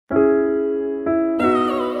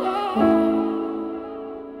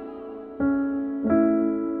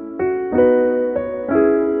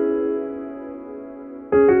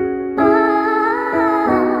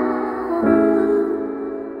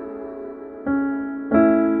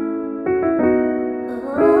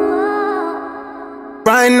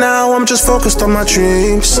right now I'm just focused on my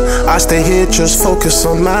dreams. I stay here just focused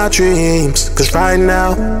on my dreams. Cause right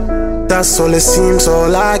now, that's all it seems,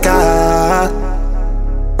 all I got.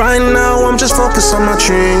 Right now I'm just focused on my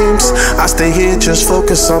dreams. I stay here just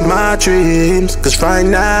focused on my dreams. Cause right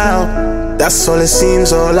now, that's all it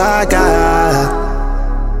seems, all I got.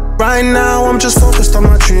 Right now I'm just focused on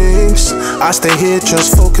my dreams. I stay here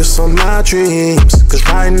just focused on my dreams. Cause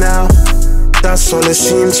right now, that's all it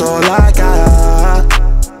seems, all I got.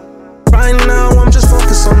 Right now I'm just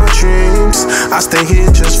focused on my dreams. I stay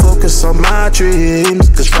here just focused on my dreams.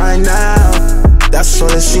 Cause right now, that's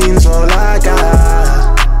all it seems, all I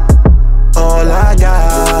got. All I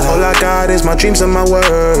got is my dreams and my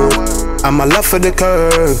word, and my love for the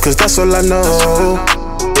curb. Cause that's all I know,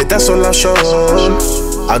 yeah, that's all I've shown.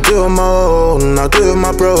 I do it on my own, I do it with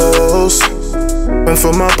my bros. Went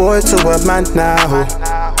from my boy to a man now.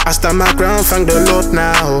 I stand my ground, thank the Lord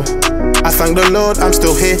now. I thank the Lord I'm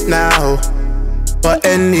still here now. But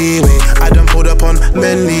anyway, I done pulled up on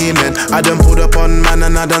many men. I done pulled up on man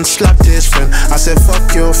and I done slapped his friend. I said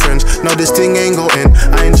fuck your friends, no this thing ain't going.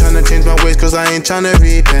 I ain't tryna change my ways cause I ain't tryna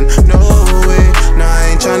repent. No way, nah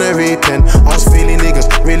I ain't tryna repent. Us feeling niggas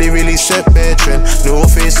really set bad trend. No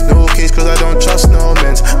face, no case cause I don't trust no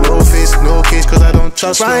mens. No face, no case cause I don't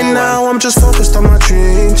trust right no now I'm just focused on my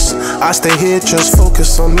dreams. I stay here just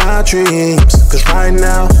focused on my dreams. Cause right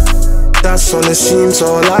now, that's all it seems,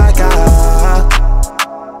 all I got.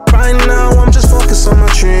 Right now I'm just focused on my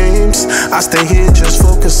dreams. I stay here just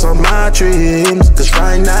focused on my dreams. Cause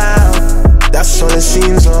right now, that's all it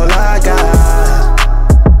seems, all I got.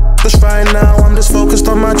 Cause right now I'm just focused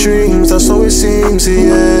on my dreams. That's all it seems,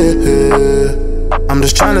 yeah. I'm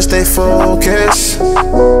just trying to stay focused.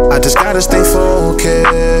 I just gotta stay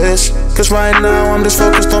focused. Cause right now I'm just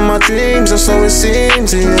focused on my dreams. That's all it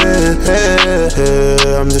seems,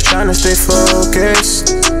 yeah. I'm just trying to stay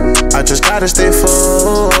focused. I just gotta stay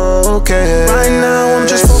focused. Right now I'm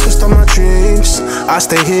just focused on my dreams. I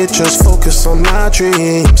stay here just focused on my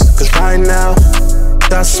dreams. Cause right now,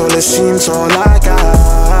 that's all it seems, all I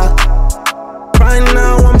got. Right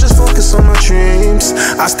now I'm just focused on my dreams.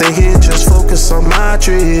 I stay here just focused on my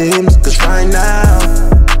dreams. Cause right now,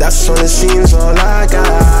 that's all it seems, all I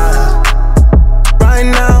got. Right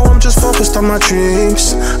now I'm just focused on my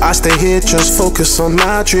dreams. I stay here just focused on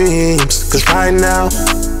my dreams. Cause right now,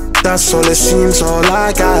 that's all it seems, all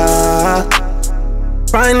I got.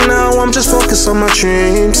 Right now I'm just focused on my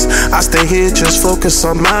dreams. I stay here just focused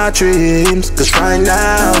on my dreams. Cause right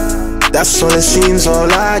now, that's all it seems,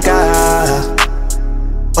 all I got.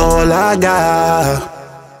 All I got.